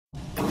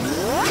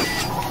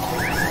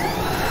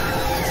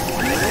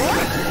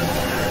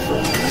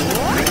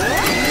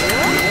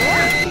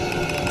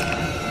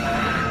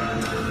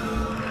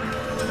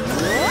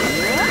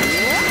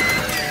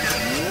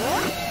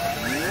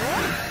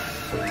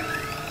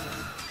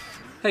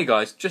Hey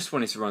guys, just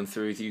wanted to run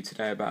through with you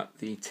today about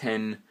the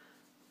 10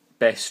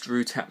 best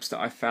root apps that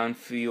I found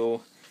for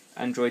your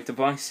Android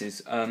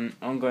devices.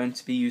 I'm going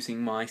to be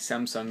using my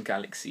Samsung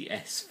Galaxy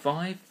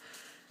S5.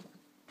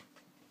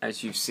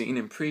 As you've seen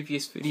in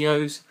previous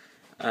videos,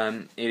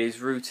 it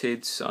is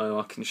rooted, so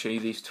I can show you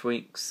these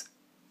tweaks.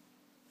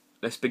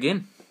 Let's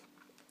begin.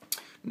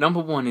 Number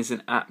one is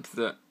an app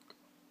that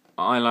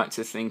I like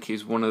to think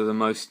is one of the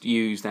most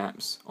used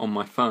apps on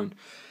my phone.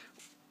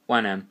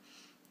 WANAM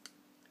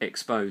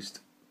Exposed.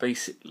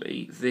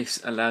 Basically, this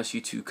allows you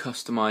to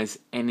customize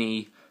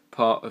any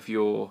part of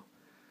your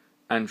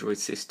Android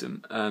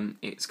system.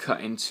 It's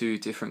cut into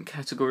different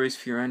categories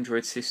for your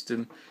Android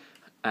system,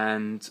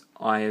 and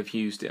I have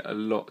used it a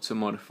lot to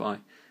modify.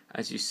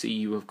 As you see,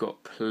 you have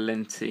got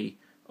plenty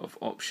of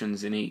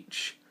options in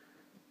each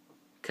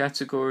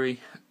category,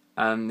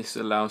 and this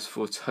allows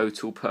for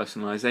total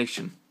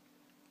personalization.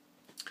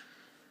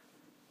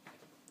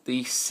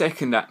 The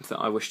second app that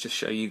I wish to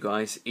show you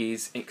guys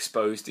is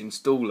Exposed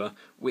Installer,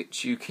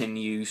 which you can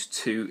use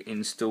to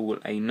install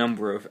a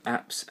number of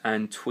apps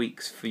and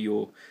tweaks for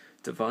your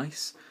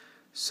device.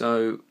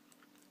 So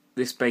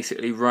this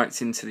basically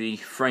writes into the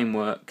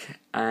framework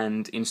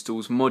and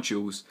installs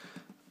modules.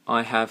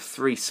 I have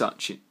 3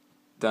 such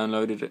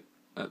downloaded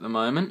at the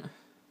moment,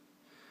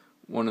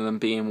 one of them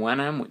being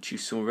WANAM, which you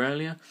saw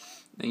earlier.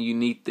 Now you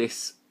need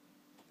this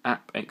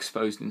app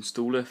Exposed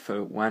Installer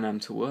for WANAM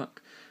to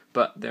work.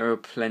 But there are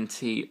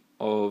plenty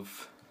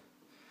of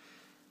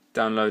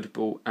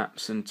downloadable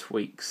apps and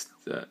tweaks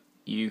that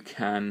you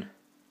can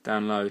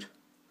download,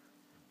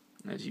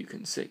 as you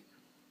can see.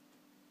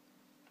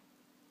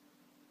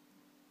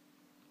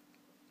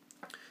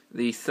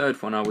 The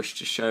third one I wish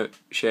to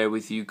share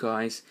with you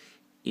guys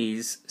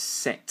is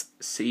Set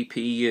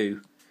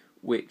CPU,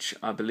 which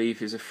I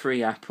believe is a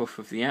free app off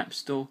of the App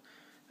Store,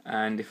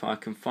 and if I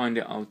can find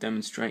it I'll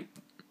demonstrate.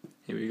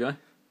 Here we go.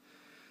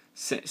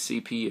 Set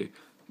CPU.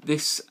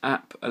 This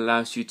app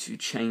allows you to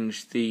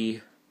change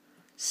the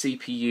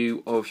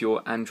CPU of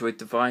your Android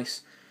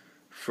device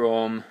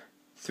from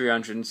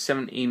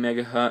 370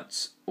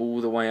 MHz all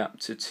the way up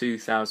to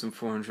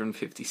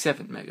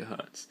 2457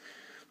 MHz.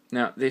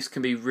 Now this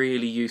can be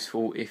really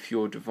useful if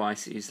your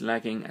device is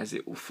lagging, as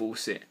it will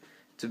force it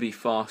to be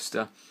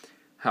faster.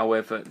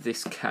 However,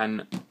 this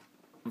can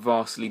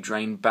vastly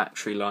drain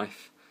battery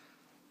life.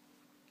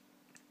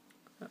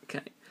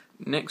 Okay,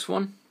 next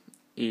one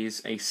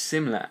is a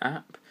similar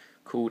app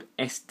called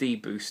SD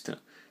Booster.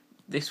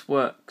 This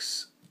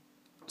works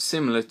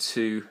similar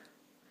to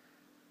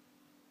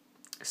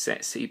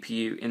Set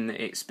CPU in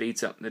that it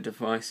speeds up the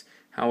device.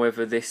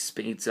 However, this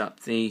speeds up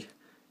the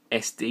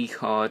SD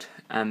card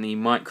and the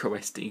micro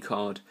SD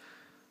card.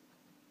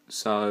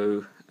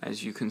 So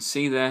as you can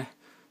see there,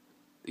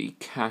 the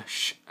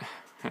cache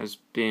has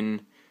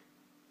been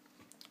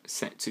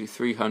set to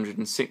 300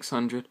 and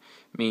 600,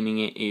 meaning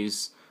it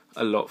is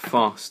a lot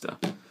faster.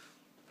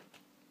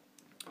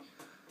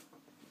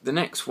 The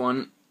next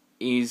one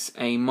is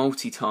a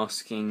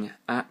multitasking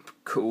app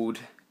called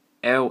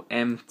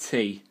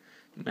LMT.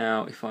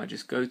 Now if I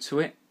just go to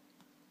it,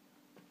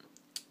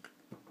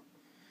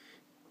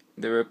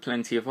 there are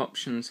plenty of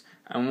options,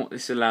 and what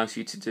this allows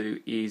you to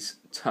do is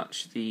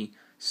touch the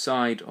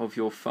side of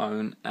your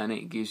phone and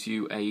it gives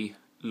you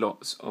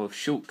lots of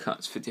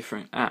shortcuts for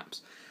different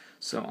apps.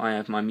 So I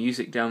have my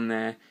music down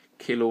there,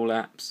 kill all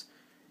apps,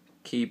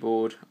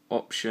 keyboard,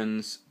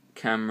 options,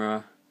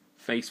 camera,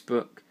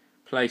 Facebook,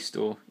 Play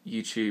Store,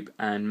 YouTube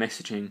and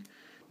messaging.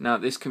 Now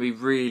this can be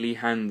really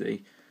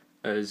handy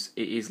as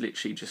it is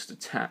literally just a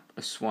tap,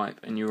 a swipe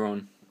and you're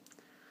on.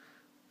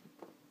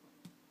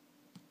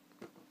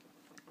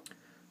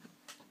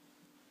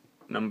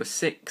 Number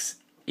 6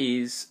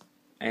 is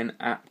an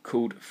app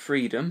called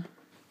Freedom,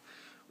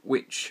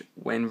 which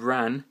when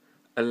ran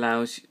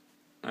allows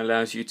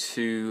you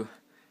to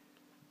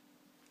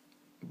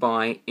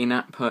buy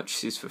in-app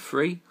purchases for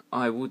free.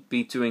 I would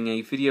be doing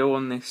a video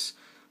on this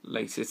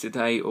later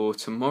today or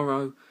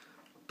tomorrow,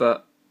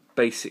 but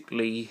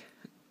basically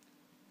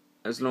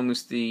as long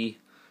as the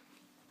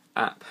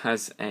app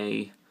has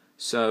a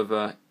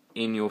server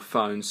in your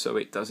phone, so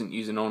it doesn't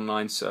use an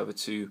online server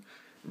to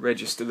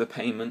register the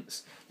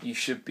payments, you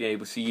should be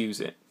able to use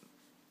it.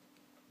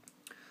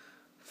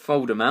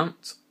 Folder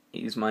Mount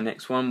is my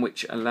next one,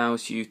 which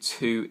allows you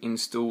to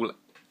install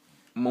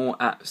more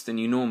apps than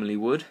you normally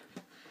would,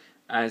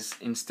 as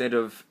instead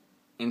of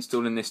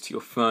installing this to your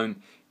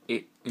phone,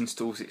 it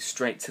installs it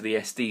straight to the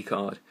SD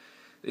card.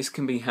 This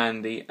can be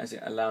handy as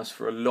it allows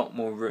for a lot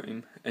more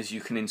room, as you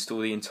can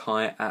install the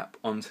entire app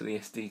onto the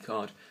SD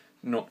card,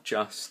 not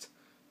just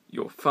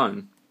your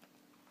phone.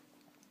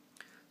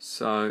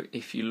 So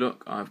if you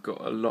look, I've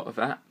got a lot of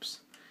apps,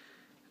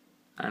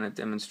 and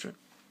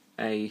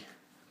a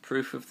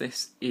proof of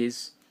this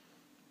is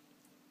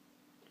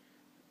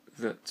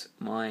that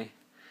my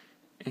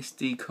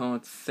SD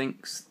card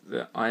thinks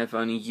that I have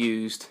only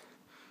used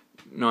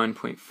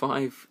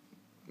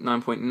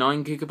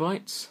 9.9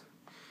 gigabytes,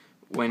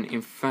 when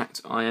in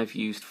fact I have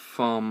used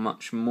far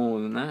much more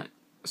than that.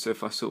 So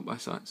if I sort by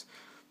size,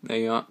 There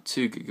you are,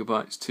 2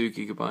 gigabytes, 2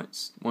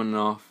 gigabytes,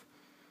 1.5.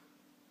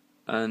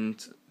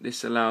 And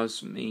this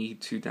allows me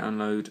to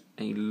download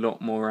a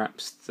lot more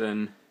apps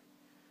than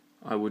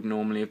I would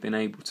normally have been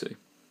able to.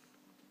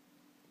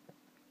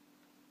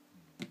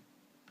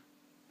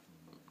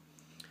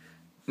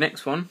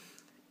 Next one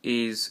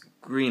is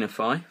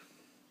Greenify,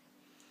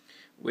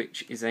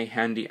 which is a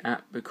handy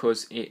app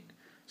because it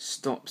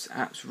stops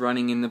apps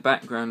running in the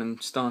background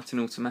and starting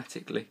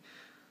automatically.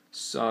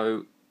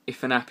 So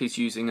if an app is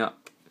using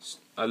up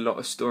a lot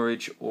of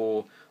storage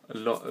or a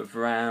lot of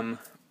RAM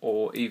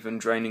or even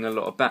draining a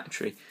lot of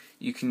battery,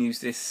 you can use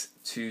this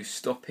to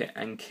stop it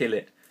and kill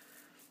it.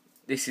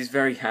 This is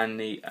very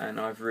handy, and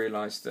I've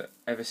realised that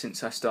ever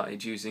since I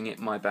started using it,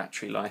 my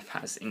battery life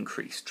has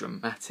increased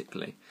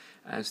dramatically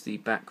as the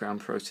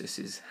background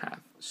processes have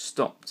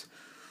stopped.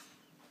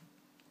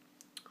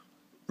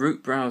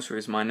 Root Browser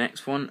is my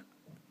next one.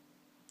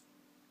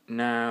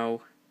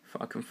 Now, if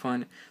I can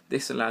find it,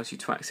 this allows you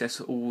to access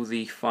all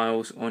the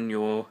files on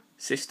your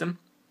system.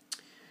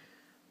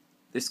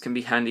 This can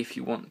be handy if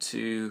you want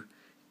to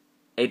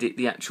edit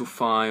the actual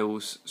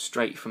files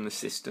straight from the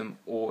system,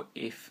 or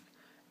if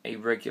a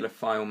regular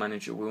file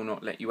manager will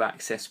not let you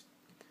access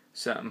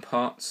certain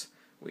parts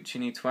which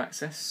you need to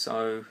access,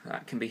 so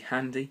that can be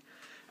handy.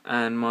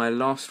 And my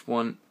last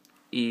one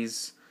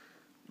is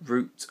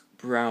Root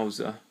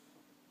Browser.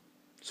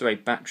 Sorry,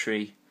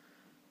 Battery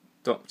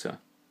Doctor.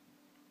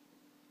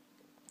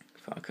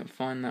 If I can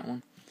find that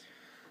one.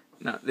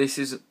 Now, this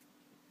is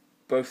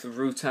both a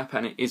root app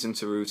and it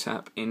isn't a root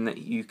app, in that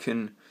you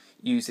can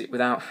use it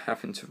without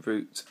having to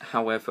root.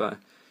 However,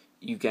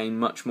 you gain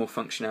much more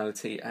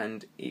functionality,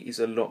 and it is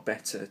a lot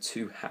better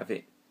to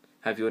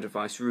have your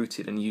device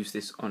rooted and use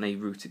this on a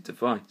rooted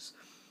device.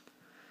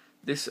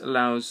 This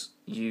allows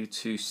you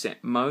to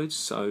set modes,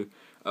 so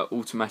at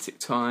automatic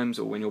times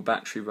or when your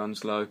battery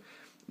runs low,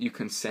 you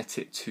can set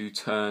it to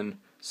turn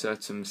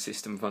certain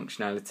system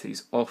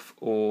functionalities off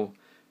or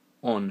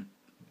on.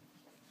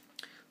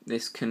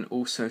 This can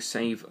also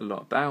save a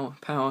lot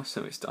of power,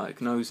 so it's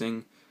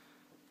diagnosing,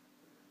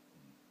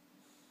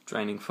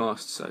 draining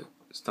fast, so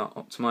start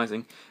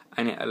optimizing,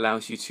 and it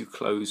allows you to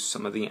close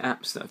some of the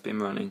apps that have been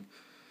running.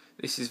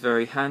 This is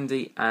very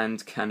handy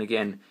and can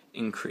again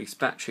increase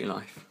battery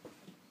life.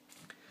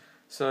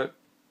 So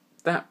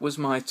that was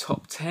my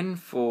top 10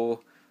 for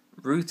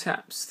root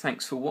apps.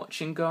 Thanks for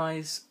watching,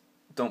 guys.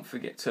 Don't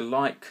forget to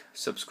like,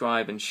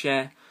 subscribe and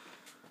share.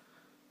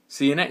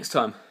 See you next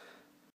time.